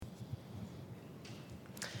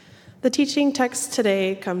The teaching text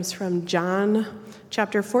today comes from John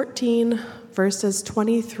chapter 14, verses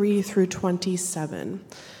 23 through 27.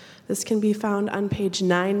 This can be found on page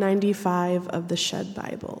 995 of the Shed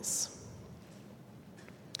Bibles.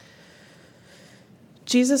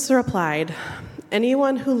 Jesus replied,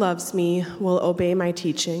 "Anyone who loves me will obey my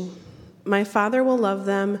teaching. My Father will love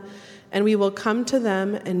them, and we will come to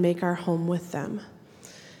them and make our home with them.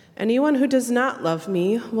 Anyone who does not love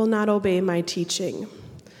me will not obey my teaching.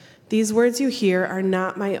 These words you hear are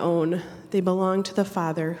not my own. They belong to the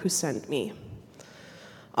Father who sent me.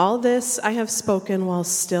 All this I have spoken while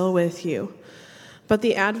still with you. But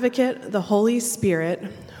the Advocate, the Holy Spirit,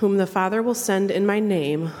 whom the Father will send in my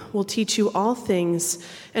name, will teach you all things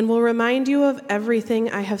and will remind you of everything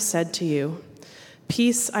I have said to you.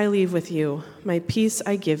 Peace I leave with you, my peace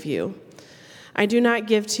I give you. I do not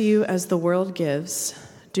give to you as the world gives.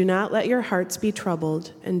 Do not let your hearts be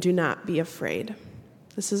troubled, and do not be afraid."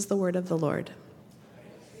 This is the word of the Lord.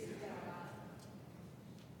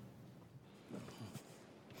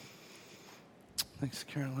 Thanks,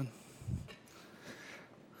 Carolyn.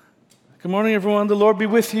 Good morning, everyone. The Lord be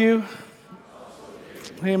with you.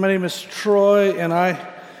 Hey, my name is Troy, and I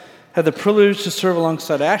had the privilege to serve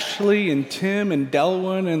alongside Ashley and Tim and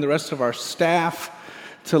Delwyn and the rest of our staff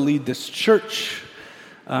to lead this church.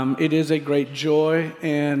 It is a great joy,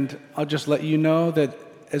 and I'll just let you know that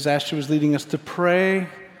as Ashley was leading us to pray,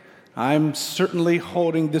 I'm certainly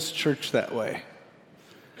holding this church that way.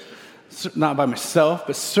 Not by myself,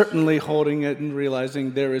 but certainly holding it and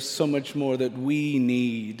realizing there is so much more that we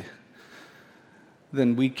need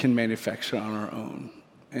than we can manufacture on our own.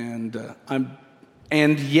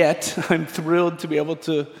 And yet I'm thrilled to be able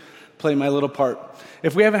to play my little part.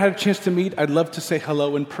 If we haven't had a chance to meet, I'd love to say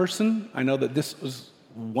hello in person. I know that this was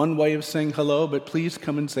one way of saying hello, but please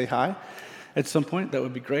come and say hi at some point. That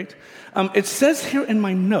would be great. It says here in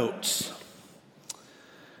my notes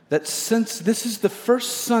that since this is the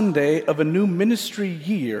first Sunday of a new ministry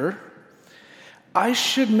year, I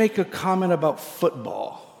should make a comment about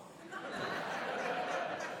football.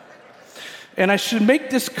 And I should make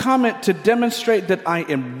this comment to demonstrate that I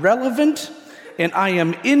am relevant and I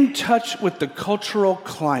am in touch with the cultural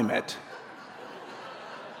climate.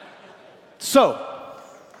 So,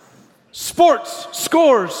 sports,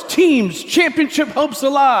 scores, teams, championship hopes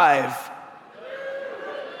alive.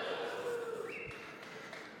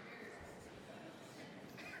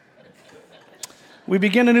 We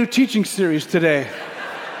begin a new teaching series today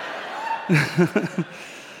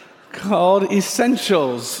called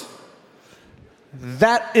Essentials.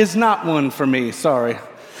 That is not one for me, sorry.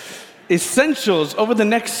 Essentials. Over the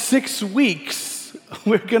next 6 weeks,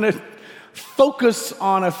 we're going to focus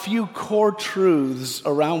on a few core truths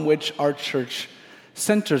around which our church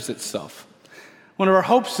centers itself. One of our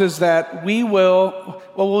hopes is that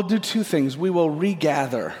we'll do two things. We will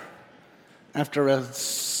regather after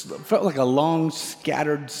felt like a long,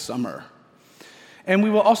 scattered summer. And we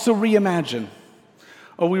will also reimagine,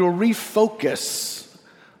 or we will refocus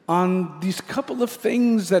on these couple of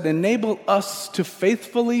things that enable us to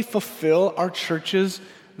faithfully fulfill our church's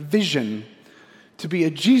vision to be a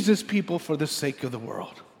Jesus people for the sake of the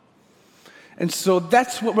world. And so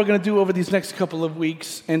that's what we're going to do over these next couple of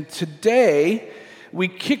weeks. And today, we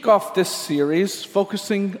kick off this series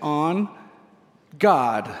focusing on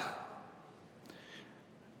God,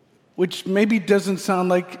 which maybe doesn't sound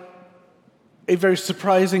like a very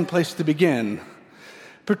surprising place to begin,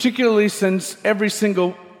 particularly since isn't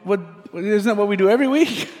that what we do every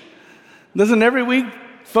week? Doesn't every week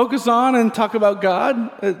focus on and talk about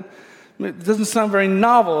God? It doesn't sound very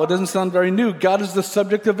novel. It doesn't sound very new. God is the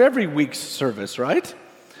subject of every week's service, right?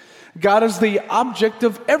 God is the object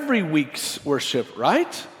of every week's worship,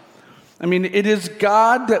 right? I mean, it is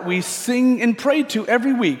God that we sing and pray to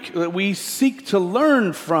every week, that we seek to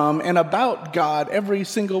learn from and about God every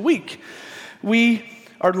single week. We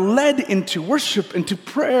are led into worship, into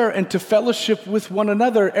prayer, and to fellowship with one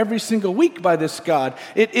another every single week by this God.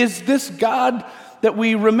 It is this God that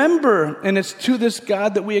we remember, and it's to this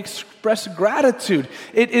God that we express gratitude.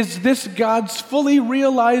 It is this God's fully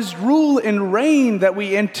realized rule and reign that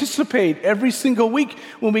we anticipate every single week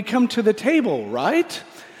when we come to the table, right?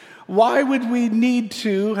 Why would we need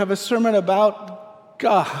to have a sermon about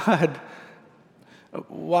God?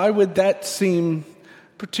 Why would that seem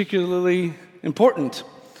particularly important?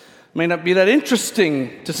 It may not be that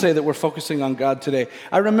interesting to say that we're focusing on God today.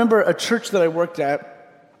 I remember a church that I worked at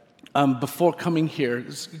before coming here,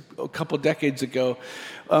 a couple decades ago.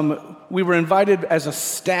 We were invited as a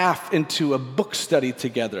staff into a book study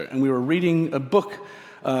together, and we were reading a book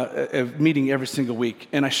meeting every single week.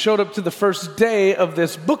 And I showed up to the first day of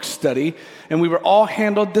this book study, and we were all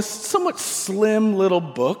handled this somewhat slim little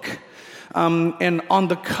book. And on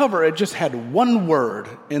the cover, it just had one word,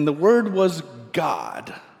 and the word was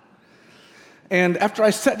God. And after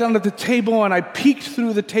I sat down at the table and I peeked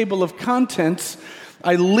through the table of contents,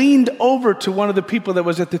 I leaned over to one of the people that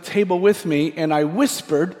was at the table with me, and I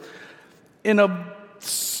whispered in a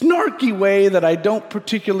snarky way that I don't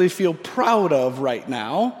particularly feel proud of right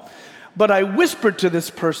now, but I whispered to this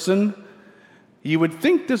person, "You would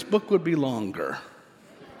think this book would be longer."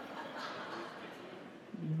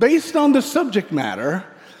 Based on the subject matter,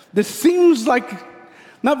 this seems like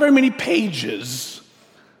not very many pages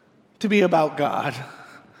to be about God.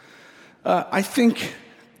 I think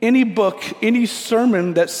any book, any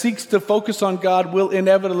sermon that seeks to focus on God will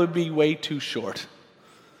inevitably be way too short.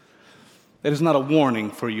 That is not a warning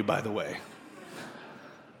for you, by the way.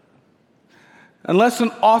 Unless an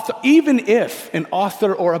author, even if an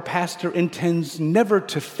author or a pastor intends never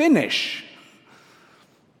to finish,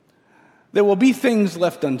 there will be things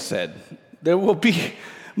left unsaid. There will be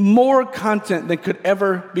more content than could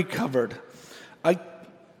ever be covered.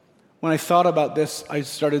 When I thought about this, I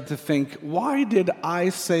started to think, why did I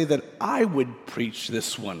say that I would preach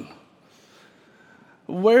this one?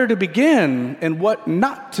 Where to begin and what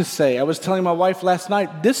not to say? I was telling my wife last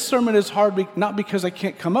night, this sermon is hard not because I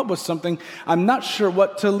can't come up with something. I'm not sure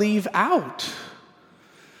what to leave out.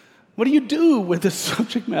 What do you do with a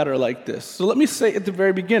subject matter like this? So let me say at the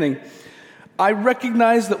very beginning, I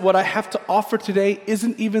recognize that what I have to offer today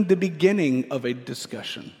isn't even the beginning of a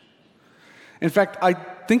discussion. In fact, I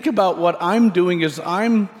think about what I'm doing is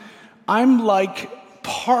I'm like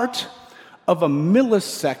part of a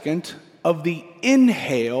millisecond of the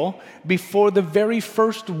inhale before the very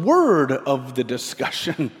first word of the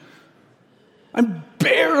discussion. I'm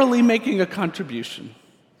barely making a contribution.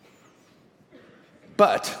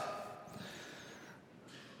 But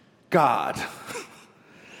God.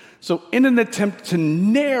 So in an attempt to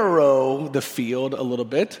narrow the field a little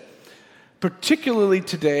bit, particularly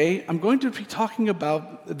today, I'm going to be talking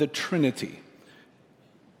about the Trinity,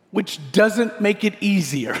 which doesn't make it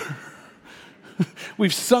easier.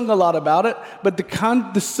 We've sung a lot about it, but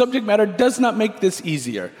the subject matter does not make this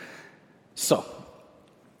easier. So,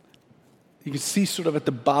 you can see sort of at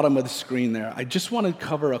the bottom of the screen there, I just want to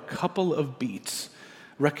cover a couple of beats,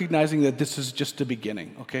 recognizing that this is just a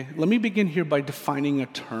beginning, okay? Let me begin here by defining a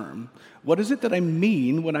term. What is it that I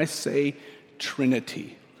mean when I say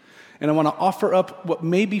Trinity? And I want to offer up what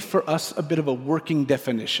may be for us a bit of a working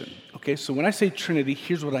definition. Okay, so when I say Trinity,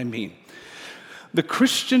 here's what I mean. The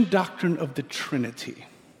Christian doctrine of the Trinity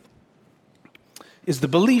is the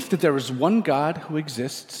belief that there is one God who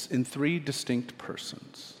exists in three distinct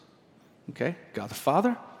persons. Okay, God the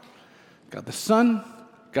Father, God the Son,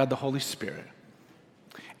 God the Holy Spirit.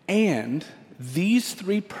 And these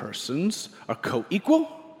three persons are co-equal,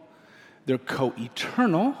 they're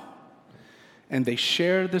co-eternal, and they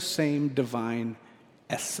share the same divine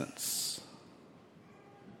essence.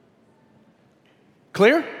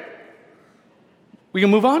 Clear? We can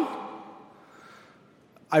move on?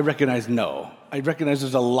 I recognize no. I recognize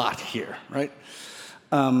there's a lot here, right?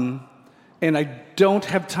 And I don't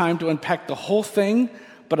have time to unpack the whole thing,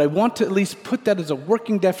 but I want to at least put that as a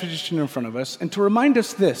working definition in front of us and to remind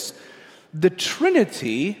us this. The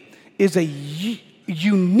Trinity is a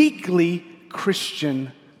uniquely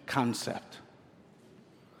Christian concept.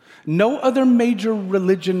 No other major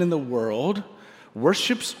religion in the world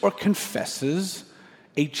worships or confesses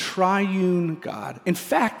a triune God. In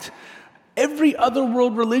fact, every other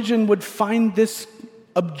world religion would find this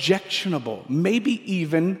objectionable, maybe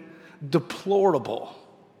even deplorable.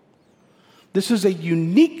 This is a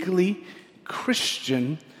uniquely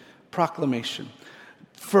Christian proclamation.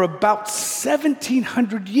 For about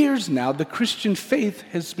 1,700 years now, the Christian faith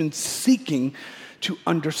has been seeking to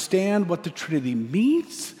understand what the Trinity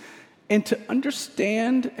means and to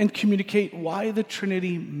understand and communicate why the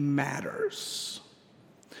Trinity matters.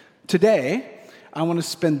 Today, I want to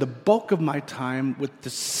spend the bulk of my time with the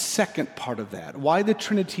second part of that, why the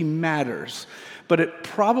Trinity matters. But it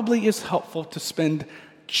probably is helpful to spend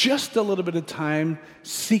just a little bit of time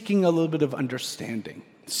seeking a little bit of understanding.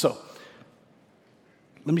 So,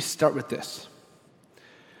 let me start with this.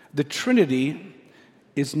 The Trinity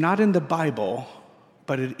is not in the Bible,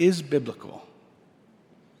 but it is biblical.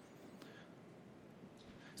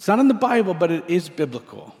 It's not in the Bible, but it is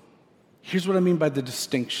biblical. Here's what I mean by the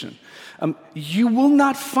distinction. You will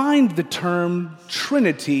not find the term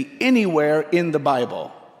Trinity anywhere in the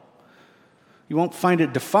Bible. You won't find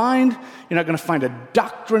it defined. You're not going to find a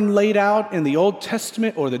doctrine laid out in the Old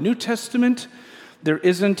Testament or the New Testament. There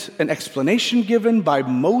isn't an explanation given by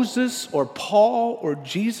Moses or Paul or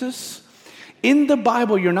Jesus. In the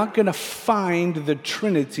Bible, you're not going to find the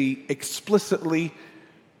Trinity explicitly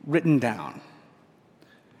written down.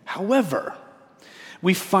 However,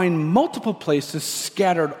 we find multiple places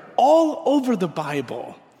scattered all over the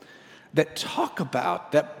Bible that talk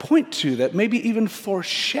about, that point to, that maybe even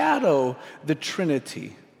foreshadow the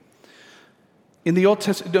Trinity. In the Old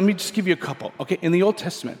Testament, let me just give you a couple. Okay, in the Old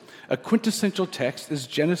Testament, a quintessential text is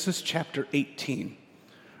Genesis chapter 18.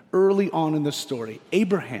 Early on in the story,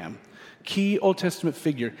 Abraham, key Old Testament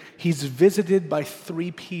figure, he's visited by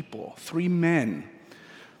three people, three men.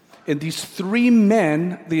 And these three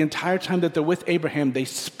men, the entire time that they're with Abraham, they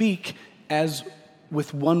speak as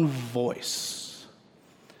with one voice.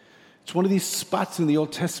 It's one of these spots in the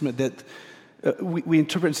Old Testament that we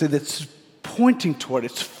interpret and say that's pointing toward,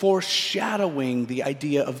 it's foreshadowing the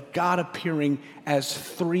idea of God appearing as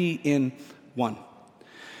three in one.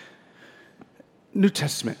 New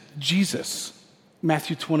Testament, Jesus,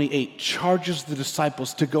 Matthew 28, charges the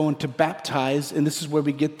disciples to go and to baptize, and this is where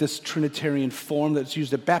we get this Trinitarian form that's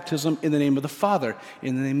used at baptism, in the name of the Father,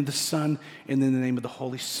 in the name of the Son, and in the name of the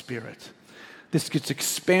Holy Spirit. This gets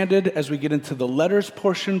expanded as we get into the letters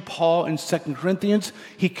portion. Paul in 2 Corinthians,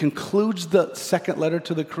 he concludes the second letter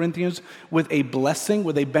to the Corinthians with a blessing,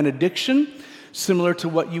 with a benediction, similar to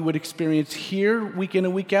what you would experience here week in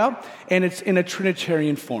and week out, and it's in a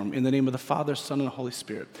Trinitarian form, in the name of the Father, Son, and the Holy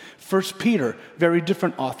Spirit. 1 Peter, very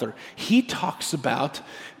different author. He talks about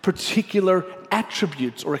particular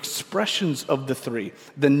attributes or expressions of the three: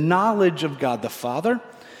 the knowledge of God the Father,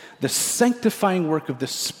 the sanctifying work of the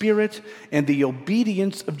Spirit, and the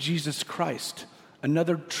obedience of Jesus Christ.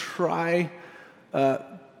 Another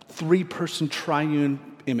three-person triune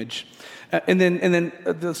image. And then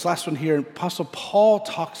this last one here, Apostle Paul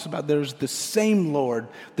talks about there's the same Lord,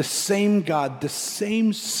 the same God, the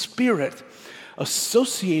same Spirit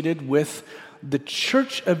associated with the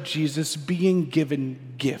church of Jesus being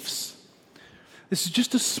given gifts. This is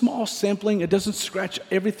just a small sampling. It doesn't scratch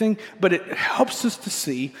everything, but it helps us to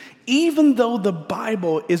see, even though the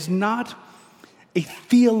Bible is not a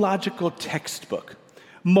theological textbook.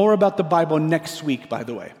 More about the Bible next week, by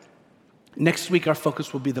the way. Next week, our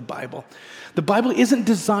focus will be the Bible. The Bible isn't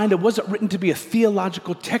designed, it wasn't written to be a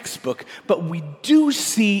theological textbook, but we do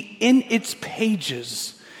see in its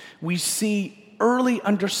pages, we see early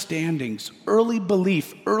understandings, early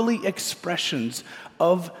belief, early expressions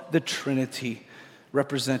of the Trinity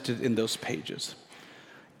represented in those pages.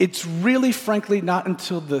 It's really, frankly, not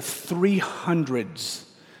until the 300s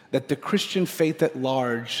that the Christian faith at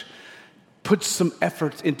large puts some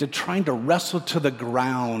effort into trying to wrestle to the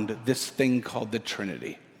ground this thing called the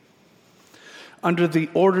Trinity. Under the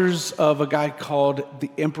orders of a guy called the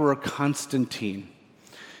Emperor Constantine,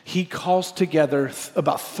 he calls together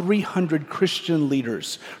about 300 Christian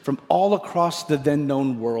leaders from all across the then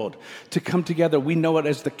known world to come together. We know it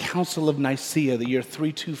as the Council of Nicaea, the year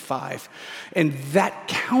 325. And that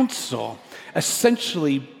council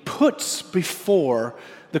essentially puts before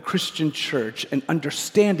the Christian church an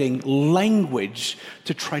understanding, language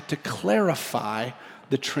to try to clarify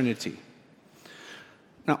the Trinity.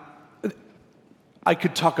 Now, I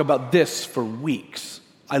could talk about this for weeks.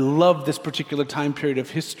 I love this particular time period of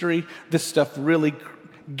history. This stuff really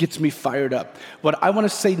gets me fired up. What I want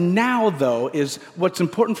to say now, though, is what's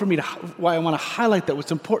important for me why I want to highlight that,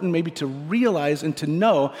 what's important maybe to realize and to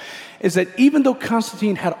know, is that even though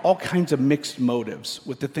Constantine had all kinds of mixed motives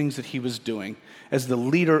with the things that he was doing as the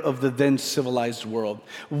leader of the then civilized world,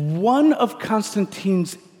 one of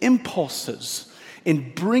Constantine's impulses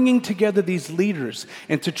in bringing together these leaders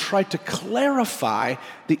and to try to clarify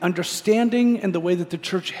the understanding and the way that the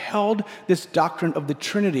church held this doctrine of the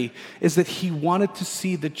Trinity is that he wanted to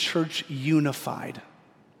see the church unified.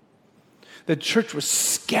 The church was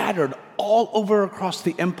scattered all over across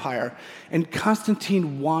the empire, and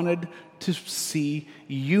Constantine wanted to see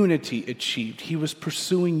unity achieved. He was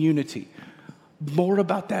pursuing unity. More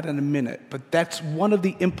about that in a minute, but that's one of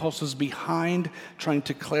the impulses behind trying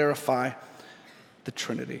to clarify the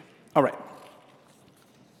Trinity. All right.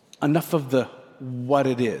 Enough of the what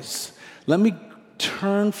it is. Let me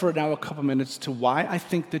turn for now a couple minutes to why I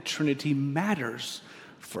think the Trinity matters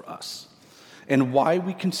for us and why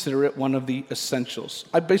we consider it one of the essentials.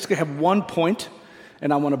 I basically have one point,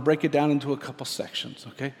 and I want to break it down into a couple sections,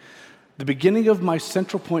 okay? The beginning of my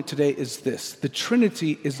central point today is this: the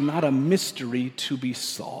Trinity is not a mystery to be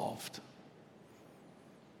solved.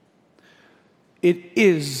 It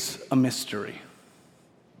is a mystery.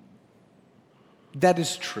 That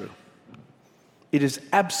is true. It is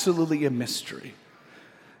absolutely a mystery.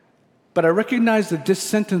 But I recognize that this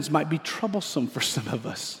sentence might be troublesome for some of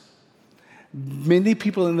us. Many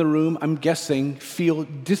people in the room, I'm guessing, feel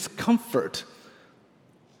discomfort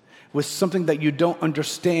with something that you don't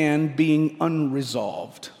understand being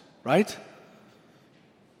unresolved, right?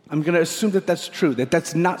 I'm going to assume that that's true, that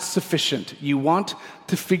that's not sufficient. You want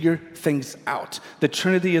to figure things out. The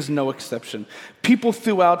Trinity is no exception. People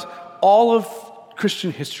throughout all of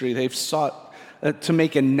Christian history, they've sought to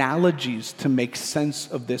make analogies to make sense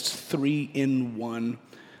of this three-in-one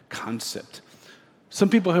concept. Some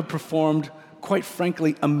people have performed, quite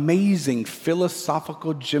frankly, amazing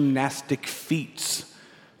philosophical gymnastic feats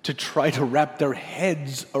to try to wrap their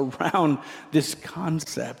heads around this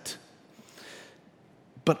concept.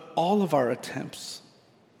 But all of our attempts,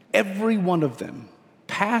 every one of them,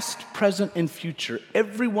 past, present, and future,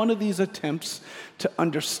 every one of these attempts to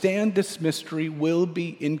understand this mystery will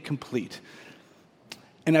be incomplete.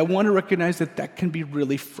 And I want to recognize that that can be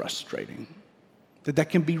really frustrating, that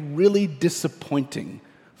can be really disappointing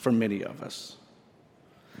for many of us.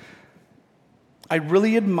 I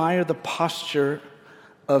really admire the posture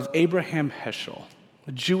of Abraham Heschel,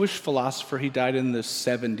 a Jewish philosopher. He died in the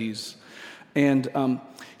 70s. And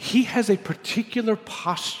he has a particular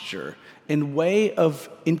posture and way of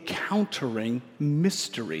encountering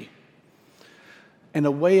mystery and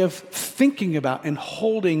a way of thinking about and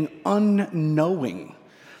holding unknowing.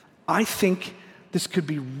 I think this could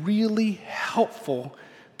be really helpful,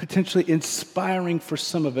 potentially inspiring for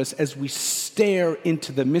some of us as we stare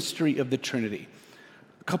into the mystery of the Trinity.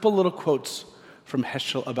 A couple little quotes from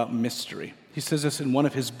Heschel about mystery. He says this in one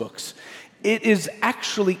of his books. It is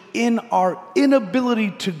actually in our inability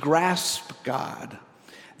to grasp God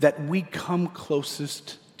that we come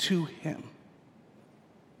closest to Him.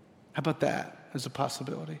 How about that as a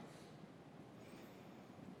possibility?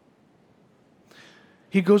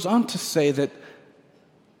 He goes on to say that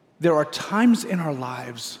there are times in our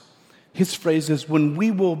lives, his phrase is, when we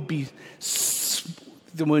will be,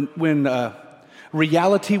 when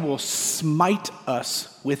reality will smite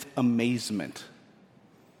us with amazement.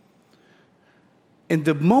 And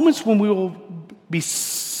the moments when we will be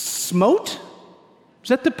smote, is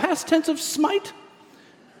that the past tense of smite?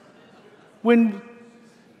 When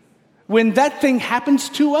that thing happens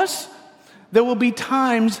to us, there will be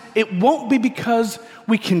times, it won't be because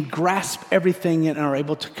we can grasp everything and are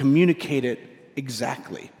able to communicate it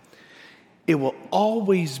exactly. It will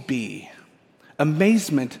always be,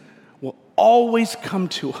 amazement will always come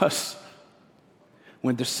to us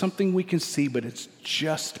when there's something we can see, but it's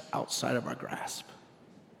just outside of our grasp.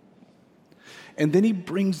 And then he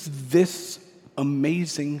brings this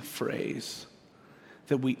amazing phrase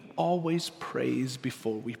that we always praise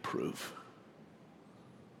before we prove.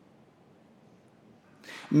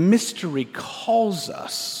 Mystery calls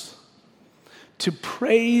us to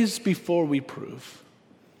praise before we prove,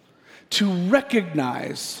 to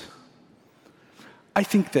recognize. I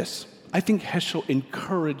think Heschel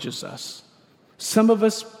encourages us. Some of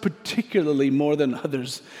us, particularly more than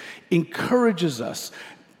others, encourages us.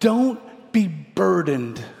 Don't be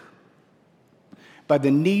burdened by the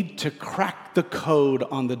need to crack the code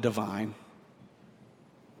on the divine.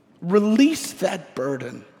 Release that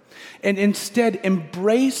burden and instead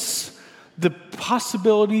embrace the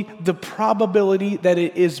possibility, the probability that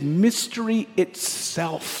it is mystery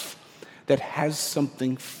itself that has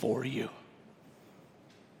something for you.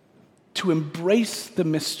 To embrace the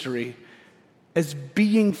mystery as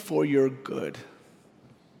being for your good.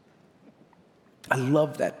 I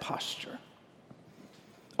love that posture.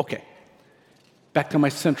 Okay, back to my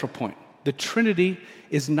central point. The Trinity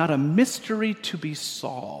is not a mystery to be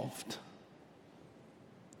solved.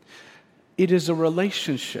 It is a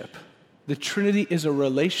relationship. The Trinity is a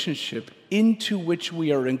relationship into which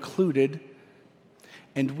we are included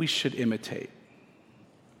and we should imitate.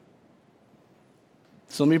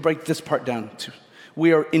 So let me break this part down.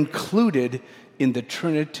 We are included in the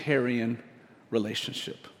Trinitarian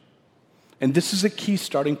relationship. And this is a key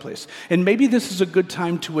starting place. And maybe this is a good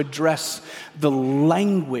time to address the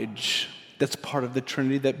language that's part of the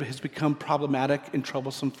Trinity that has become problematic and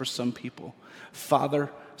troublesome for some people. Father,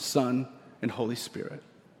 Son, and Holy Spirit.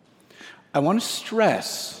 I want to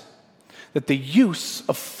stress that the use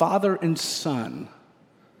of Father and Son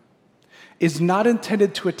is not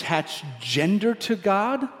intended to attach gender to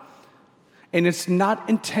God, and it's not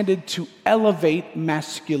intended to elevate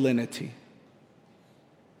masculinity.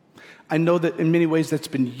 I know that in many ways that's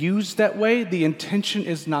been used that way. The intention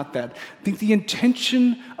is not that. I think the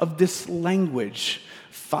intention of this language,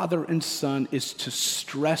 Father and Son, is to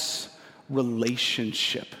stress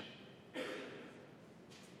relationship.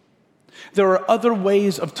 There are other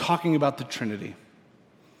ways of talking about the Trinity.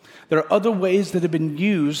 There are other ways that have been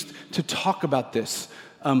used to talk about this.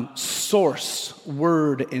 Source,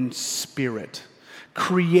 word, and spirit.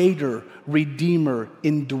 Creator, redeemer,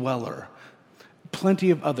 indweller. Plenty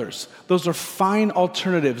of others. Those are fine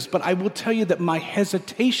alternatives, but I will tell you that my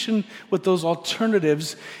hesitation with those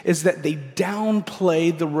alternatives is that they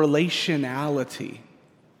downplay the relationality.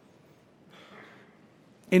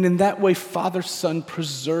 And in that way, Father, Son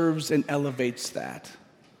preserves and elevates that.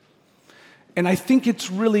 And I think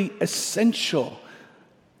it's really essential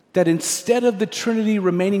that instead of the Trinity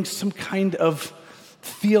remaining some kind of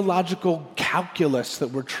theological calculus that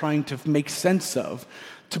we're trying to make sense of,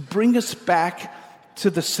 to bring us back to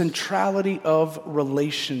the centrality of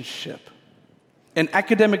relationship. In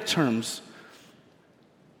academic terms,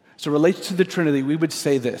 as it relates to the Trinity, we would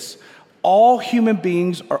say this: all human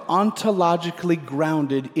beings are ontologically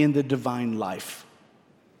grounded in the divine life.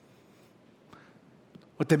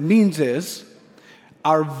 What that means is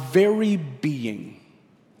our very being,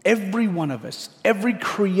 every one of us, every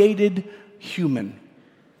created human,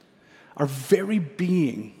 our very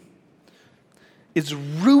being is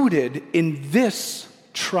rooted in this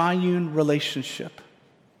triune relationship.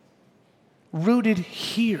 Rooted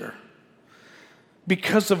here.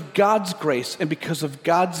 Because of God's grace and because of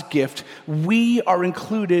God's gift, we are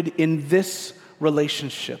included in this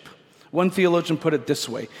relationship. One theologian put it this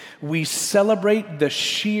way: we celebrate the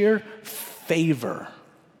sheer favor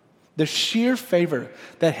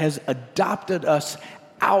that has adopted us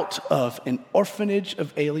out of an orphanage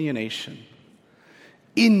of alienation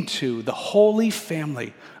into the holy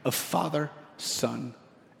family of Father, Son,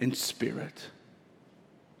 and Spirit.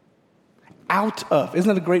 Out of,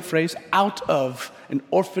 isn't that a great phrase? Out of an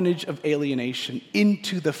orphanage of alienation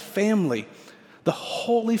into the family, the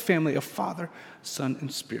holy family of Father, Son,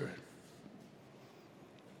 and Spirit.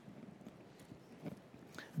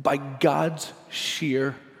 By God's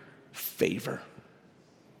sheer favor.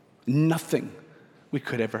 Nothing we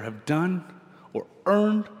could ever have done or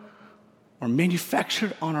earned or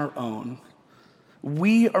manufactured on our own.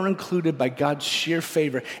 We are included by God's sheer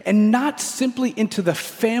favor, and not simply into the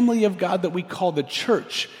family of God that we call the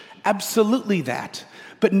church. Absolutely that.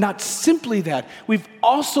 But not simply that. We've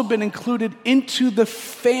also been included into the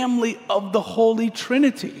family of the Holy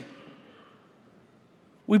Trinity.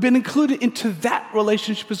 We've been included into that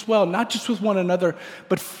relationship as well, not just with one another,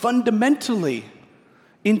 but fundamentally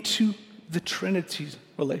into the Trinity's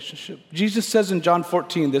relationship. Jesus says in John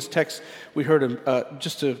 14, this text we heard him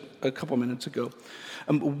just a couple minutes ago,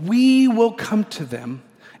 we will come to them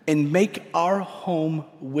and make our home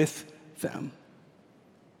with them.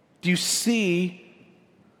 Do you see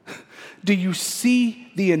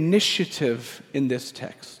the initiative in this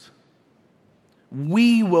text?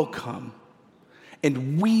 We will come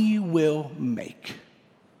and we will make.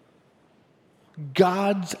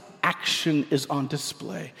 God's action is on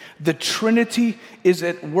display. The Trinity is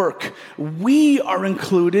at work. We are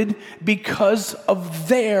included because of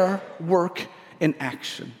their work and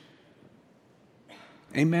action.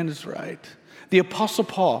 Amen is right. The Apostle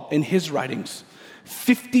Paul, in his writings,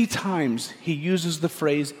 50 times he uses the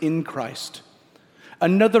phrase "in Christ."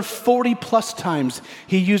 Another 40 plus times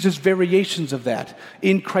he uses variations of that.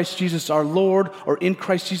 In Christ Jesus our Lord, or in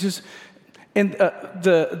Christ Jesus. And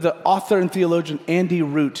the author and theologian Andy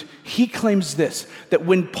Root, he claims this, that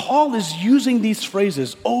when Paul is using these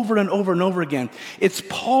phrases over and over and over again, it's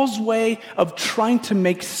Paul's way of trying to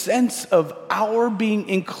make sense of our being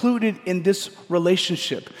included in this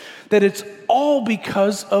relationship. That it's all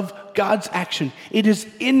because of God's action. It is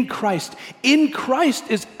in Christ. In Christ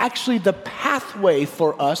is actually the pathway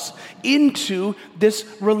for us into this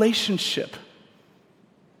relationship.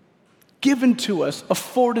 Given to us,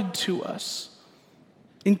 afforded to us.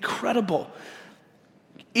 Incredible.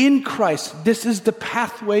 In Christ, this is the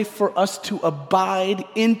pathway for us to abide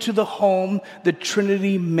into the home the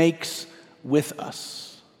Trinity makes with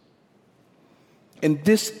us. And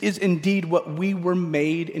this is indeed what we were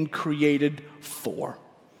made and created for.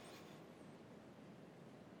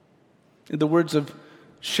 In the words of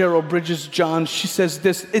Cheryl Bridges-John, she says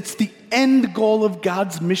this: it's the end goal of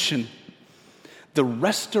God's mission. The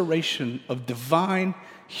restoration of divine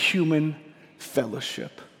human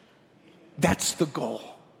fellowship. That's the goal.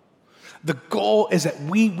 The goal is that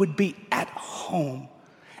we would be at home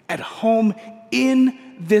in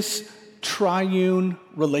this triune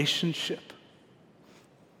relationship.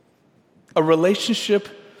 A relationship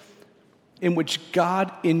in which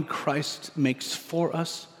God in Christ makes for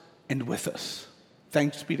us and with us.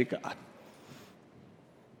 Thanks be to God.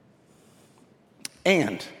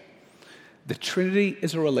 And the Trinity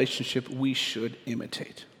is a relationship we should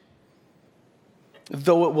imitate.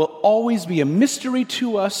 though it will always be a mystery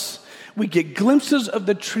to us, we get glimpses of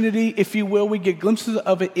the Trinity, if you will. We get glimpses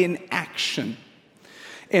of it in action.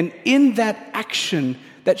 And in that action,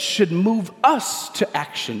 that should move us to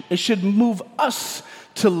action. It should move us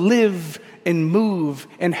to live and move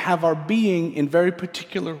and have our being in very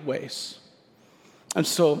particular ways. And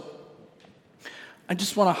so I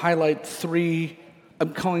just want to highlight 3,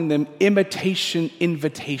 I'm calling them imitation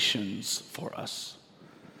invitations for us,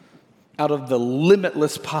 out of the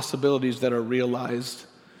limitless possibilities that are realized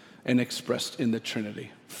and expressed in the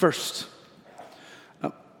Trinity. First,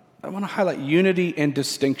 I want to highlight unity and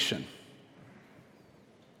distinction.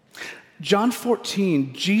 John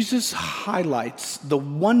 14, Jesus highlights the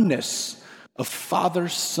oneness of Father,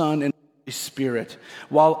 Son, and Holy Spirit,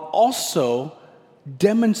 while also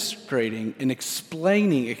demonstrating and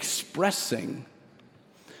explaining, expressing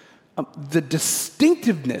the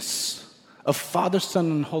distinctiveness of Father,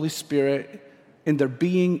 Son, and Holy Spirit in their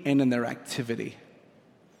being and in their activity.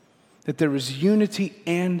 That there is unity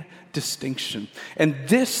and distinction. And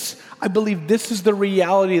this, I believe this is the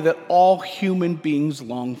reality that all human beings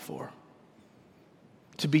long for.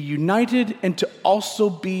 To be united and to also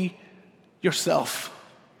be yourself.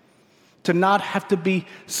 To not have to be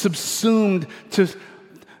subsumed,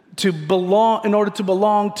 to belong, in order to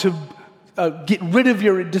belong, to get rid of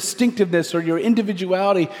your distinctiveness or your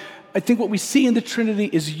individuality. I think what we see in the Trinity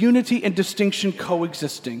is unity and distinction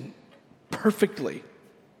coexisting perfectly.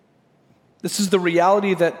 This is the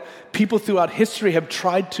reality that people throughout history have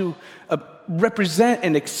tried to represent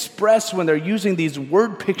and express when they're using these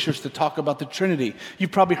word pictures to talk about the Trinity.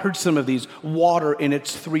 You've probably heard some of these. Water in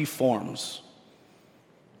its 3 forms,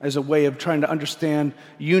 as a way of trying to understand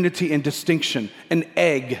unity and distinction. An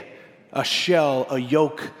egg, a shell, a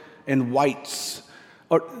yolk, and whites.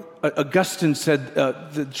 Or Augustine said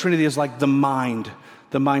the Trinity is like the mind.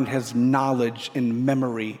 The mind has knowledge and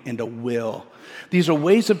memory and a will. These are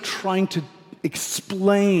ways of trying to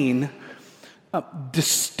explain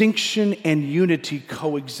distinction and unity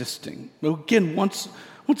coexisting. Again, once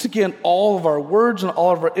again, all of our words and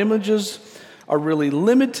all of our images are really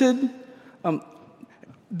limited.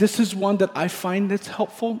 This is one that I find that's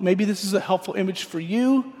helpful. Maybe this is a helpful image for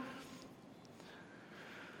you.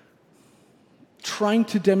 Trying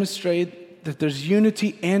to demonstrate that there's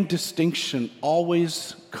unity and distinction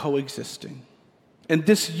always coexisting. And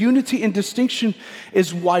this unity and distinction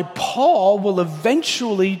is why Paul will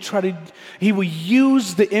eventually he will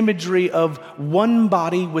use the imagery of one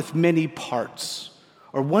body with many parts,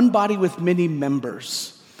 or one body with many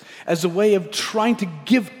members, as a way of trying to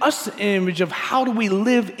give us an image of how do we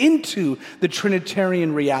live into the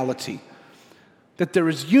Trinitarian reality. That there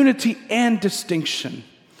is unity and distinction.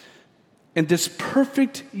 And this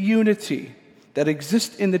perfect unity that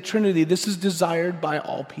exists in the Trinity, this is desired by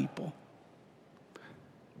all people.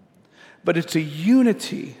 But it's a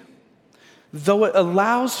unity, though it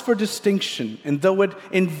allows for distinction, and though it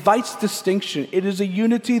invites distinction, it is a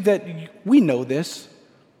unity that, we know this,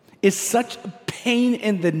 is such a pain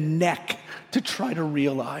in the neck to try to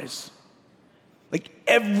realize. Like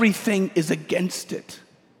everything is against it.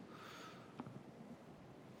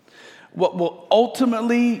 What will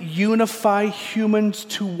ultimately unify humans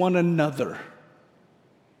to one another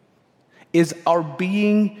is our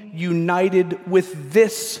being united with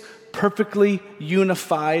this perfectly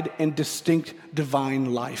unified and distinct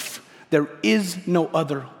divine life. There is no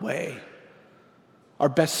other way. Our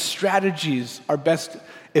best strategies, our best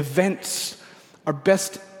events, our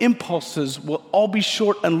best impulses will all be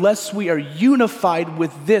short unless we are unified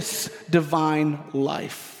with this divine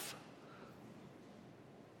life.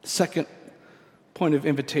 Second point of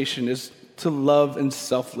invitation is to love and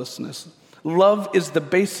selflessness. Love is the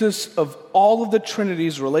basis of all of the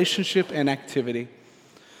Trinity's relationship and activity.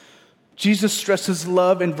 Jesus stresses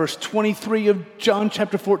love in verse 23 of John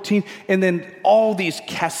chapter 14, and then all these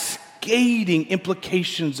cascading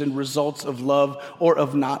implications and results of love or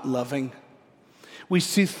of not loving. We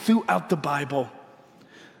see throughout the Bible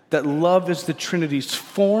that love is the Trinity's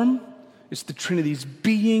form, it's the Trinity's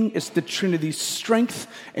being, it's the Trinity's strength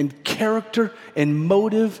and character and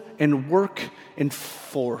motive and work and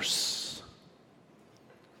force.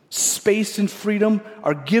 Space and freedom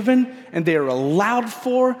are given and they are allowed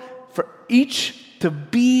for each to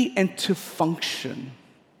be and to function.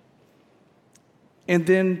 And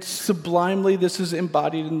then sublimely, this is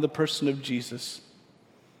embodied in the person of Jesus,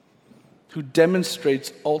 who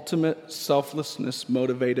demonstrates ultimate selflessness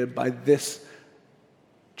motivated by this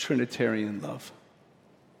Trinitarian love.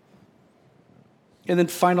 And then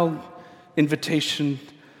final invitation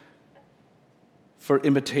for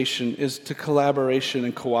imitation is to collaboration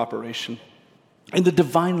and cooperation. In the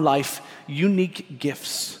divine life, unique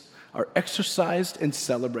gifts are exercised and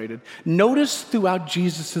celebrated. Notice throughout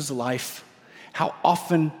Jesus' life how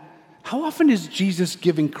often is Jesus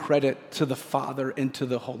giving credit to the Father and to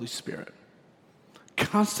the Holy Spirit?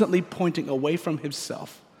 Constantly pointing away from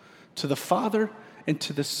himself to the Father and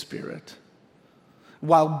to the Spirit,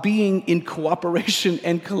 while being in cooperation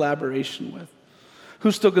and collaboration with.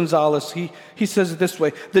 Justo Gonzalez, he says it this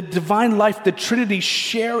way: the divine life, the Trinity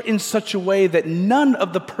share in such a way that none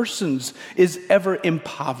of the persons is ever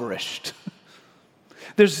impoverished.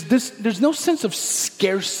 There's no sense of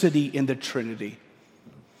scarcity in the Trinity.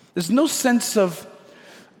 There's no sense of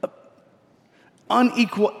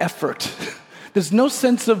unequal effort. There's no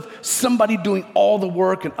sense of somebody doing all the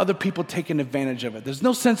work and other people taking advantage of it. There's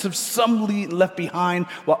no sense of some left behind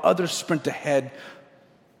while others sprint ahead.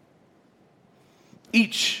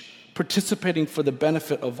 Each participating for the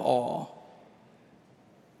benefit of all.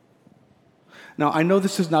 Now, I know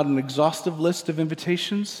this is not an exhaustive list of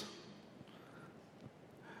invitations,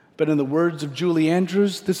 but in the words of Julie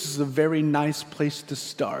Andrews, this is a very nice place to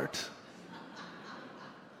start.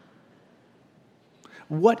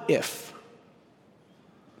 What if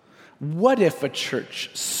a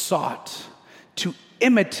church sought to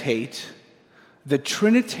imitate the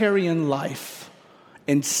Trinitarian life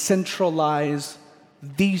and centralize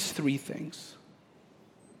these three things?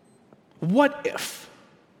 What if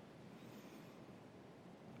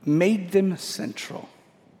made them central?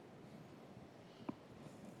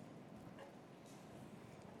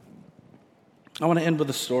 I want to end with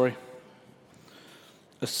a story.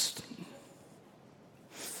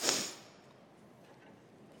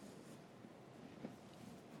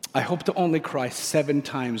 I hope to only cry 7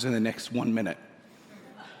 times in the next 1 minute.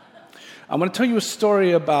 I'm going to tell you a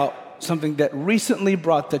story about something that recently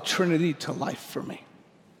brought the Trinity to life for me.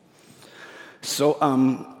 So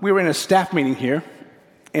we were in a staff meeting here,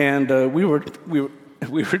 and we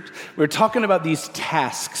were talking about these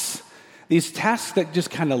tasks that just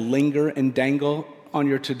kind of linger and dangle on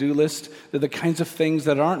your to-do list. They're the kinds of things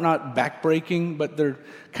that aren't not backbreaking, but they're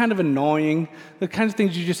kind of annoying. The kinds of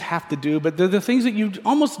things you just have to do, but they're the things that you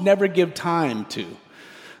almost never give time to.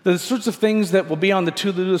 The sorts of things that will be on the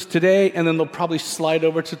to-do list today, and then they'll probably slide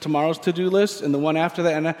over to tomorrow's to-do list and the one after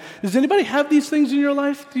that. And does anybody have these things in your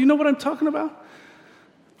life? Do you know what I'm talking about?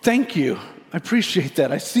 Thank you. I appreciate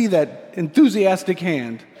that. I see that enthusiastic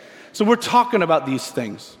hand. So we're talking about these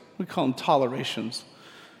things. We call them tolerations.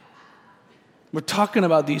 We're talking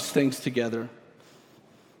about these things together.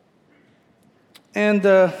 And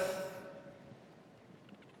then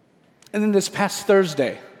this past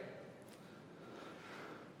Thursday,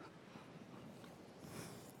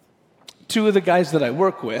 2 of the guys that I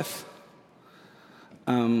work with,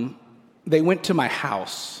 they went to my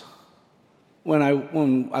house when I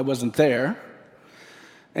wasn't there,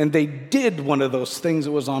 and they did one of those things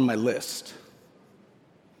that was on my list.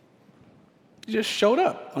 They just showed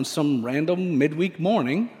up on some random midweek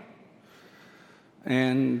morning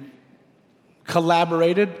and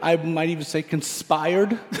collaborated, I might even say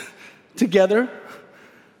conspired together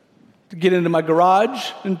to get into my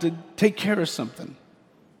garage and to take care of something.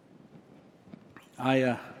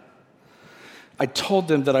 I told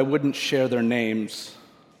them that I wouldn't share their names.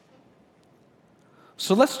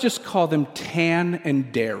 So let's just call them Tan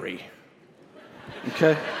and Dairy.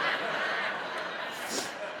 Okay?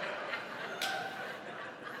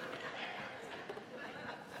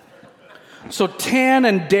 So Tan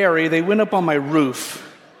and Dairy, they went up on my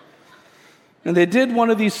roof. And they did one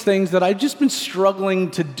of these things that I've just been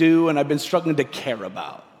struggling to do and I've been struggling to care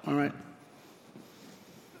about. All right?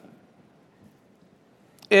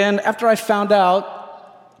 And after I found out,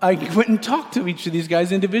 I went and talked to each of these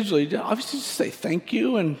guys individually. Obviously, just say thank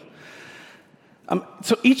you. And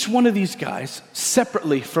so each one of these guys,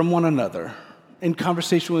 separately from one another, in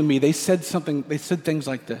conversation with me, they said things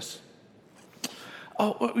like this.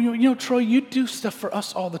 Oh, you know, Troy, you do stuff for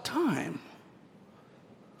us all the time.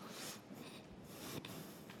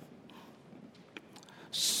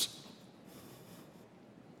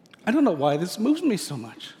 I don't know why this moves me so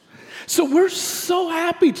much. So we're so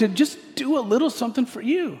happy to just do a little something for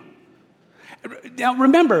you. Now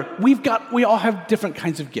remember, we all have different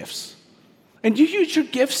kinds of gifts. And you use your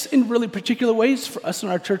gifts in really particular ways for us in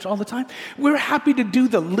our church all the time. We're happy to do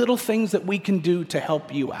the little things that we can do to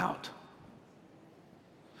help you out.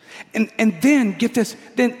 And then, get this,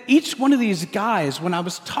 then each one of these guys, when I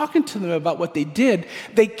was talking to them about what they did,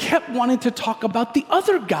 they kept wanting to talk about the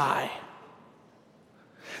other guy.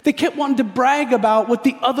 They kept wanting to brag about what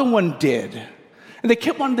the other one did. And they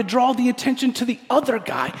kept wanting to draw the attention to the other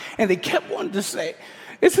guy. And they kept wanting to say,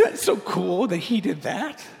 isn't it so cool that he did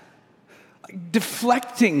that?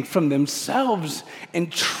 deflecting from themselves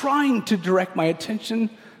and trying to direct my attention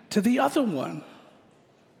to the other one.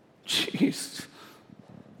 Jeez.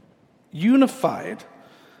 Unified,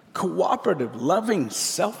 cooperative, loving,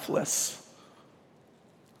 selfless.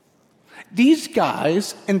 These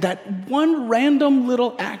guys, in that one random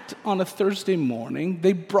little act on a Thursday morning,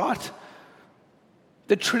 they brought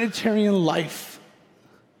the Trinitarian life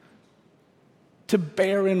to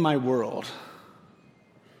bear in my world.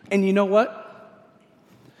 And you know what?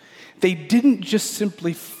 They didn't just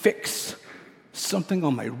simply fix something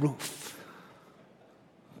on my roof.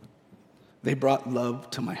 They brought love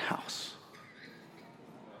to my house.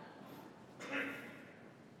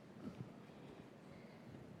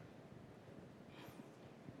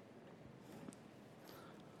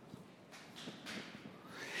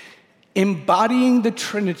 Embodying the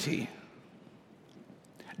Trinity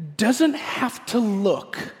doesn't have to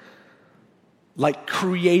look like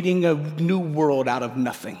creating a new world out of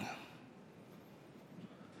nothing.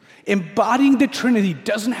 Embodying the Trinity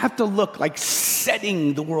doesn't have to look like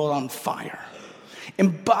setting the world on fire.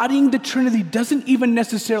 Embodying the Trinity doesn't even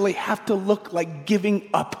necessarily have to look like giving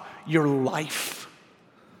up your life.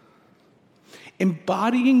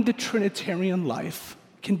 Embodying the Trinitarian life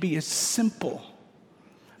can be as simple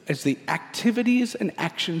as the activities and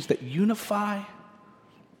actions that unify,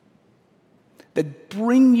 that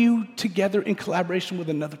bring you together in collaboration with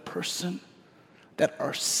another person, that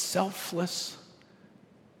are selfless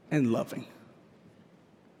and loving.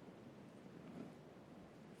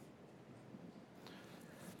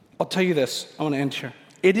 I'll tell you this, I want to end here.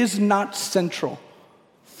 It is not central.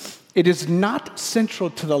 It is not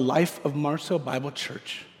central to the life of Marceau Bible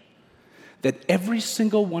Church that every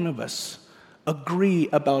single one of us agree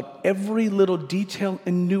about every little detail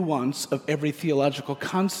and nuance of every theological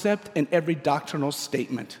concept and every doctrinal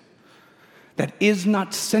statement. That is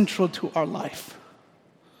not central to our life.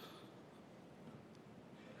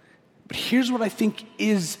 But here's what I think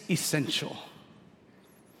is essential.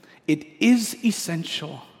 It is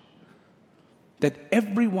essential that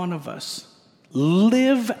every one of us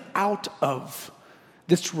live out of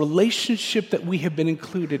this relationship that we have been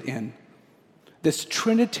included in. This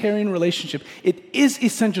Trinitarian relationship, it is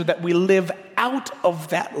essential that we live out of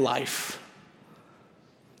that life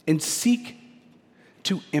and seek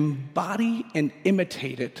to embody and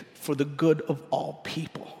imitate it for the good of all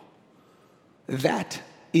people. That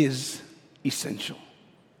is essential.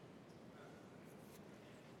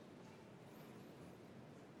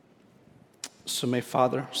 So may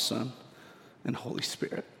Father, Son, and Holy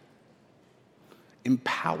Spirit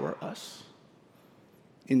empower us,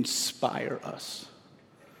 inspire us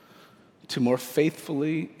to more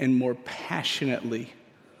faithfully and more passionately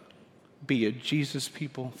be a Jesus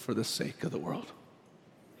people for the sake of the world.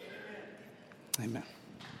 Amen.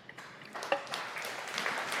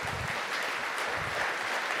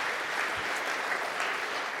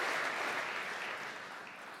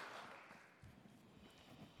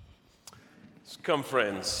 Come,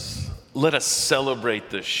 friends, let us celebrate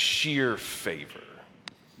the sheer favor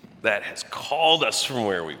that has called us from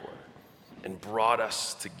where we were and brought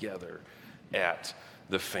us together at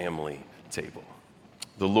the family table.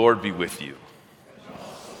 The Lord be with you.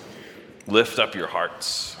 Lift up your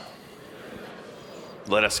hearts.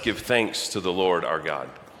 Let us give thanks to the Lord our God.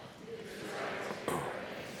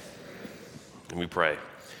 And we pray.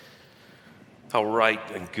 How right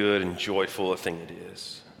and good and joyful a thing it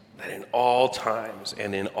is that in all times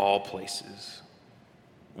and in all places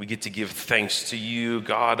we get to give thanks to you,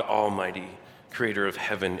 God Almighty, creator of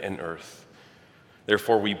heaven and earth.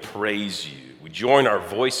 Therefore, we praise you. We join our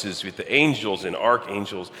voices with the angels and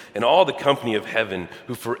archangels and all the company of heaven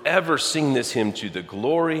who forever sing this hymn to the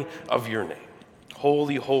glory of your name.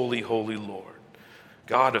 Holy, holy, holy Lord,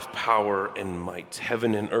 God of power and might.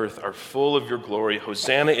 Heaven and earth are full of your glory.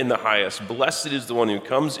 Hosanna in the highest. Blessed is the one who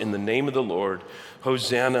comes in the name of the Lord.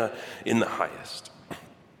 Hosanna in the highest.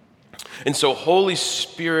 And so, Holy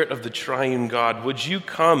Spirit of the triune God, would you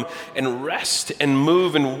come and rest and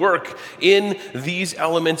move and work in these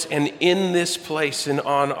elements and in this place and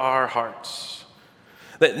on our hearts?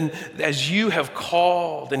 That as you have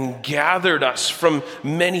called and gathered us from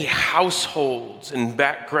many households and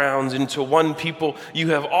backgrounds into one people,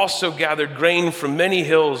 you have also gathered grain from many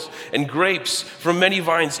hills and grapes from many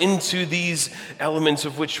vines into these elements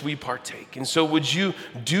of which we partake. And so would you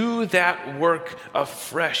do that work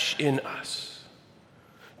afresh in us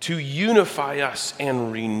to unify us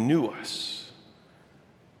and renew us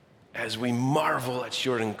as we marvel at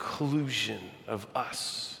your inclusion of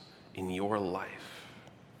us in your life.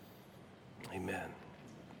 Amen.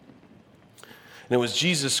 And it was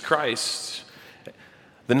Jesus Christ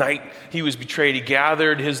The night he was betrayed, he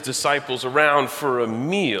gathered his disciples around for a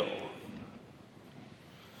meal.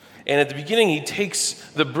 And at the beginning, he takes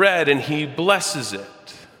the bread and he blesses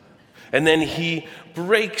it. And then he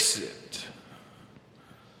breaks it,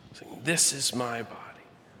 saying, "This is my body,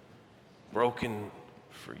 broken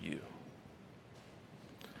for you."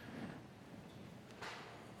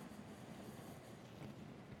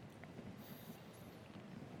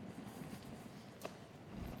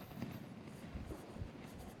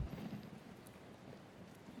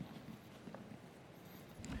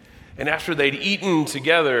 And after they'd eaten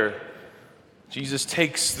together, Jesus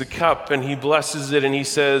takes the cup and he blesses it and he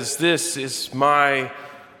says, "This is my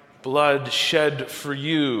blood shed for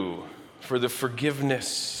you for the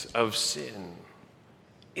forgiveness of sin.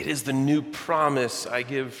 It is the new promise I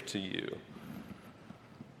give to you."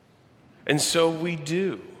 And so we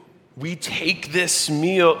do. We take this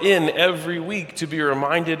meal in every week to be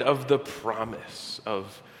reminded of the promise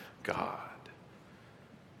of God,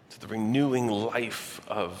 to the renewing life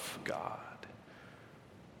of God.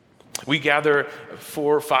 We gather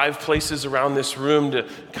 4 or 5 places around this room to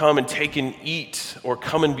come and take and eat or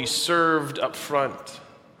come and be served up front.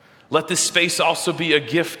 Let this space also be a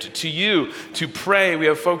gift to you to pray. We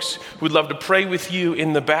have folks who would love to pray with you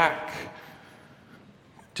in the back,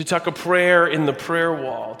 to tuck a prayer in the prayer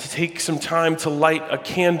wall, to take some time to light a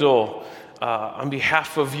candle on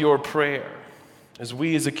behalf of your prayer, as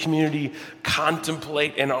we as a community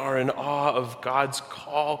contemplate and are in awe of God's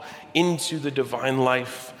call into the divine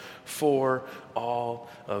life for all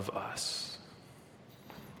of us.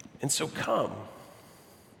 And so come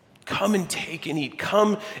and take and eat.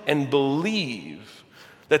 Come and believe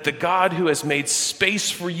that the God who has made space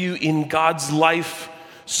for you in God's life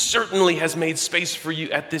certainly has made space for you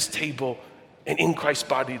at this table and in Christ's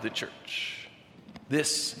body, the church.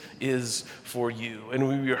 This is for you. And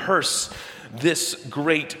we rehearse this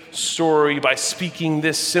great story by speaking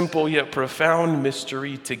this simple yet profound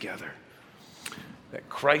mystery together. That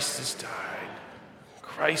Christ has died,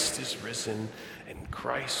 Christ is risen, and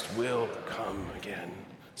Christ will come again.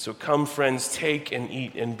 So come, friends, take and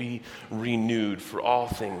eat and be renewed, for all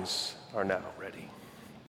things are now ready.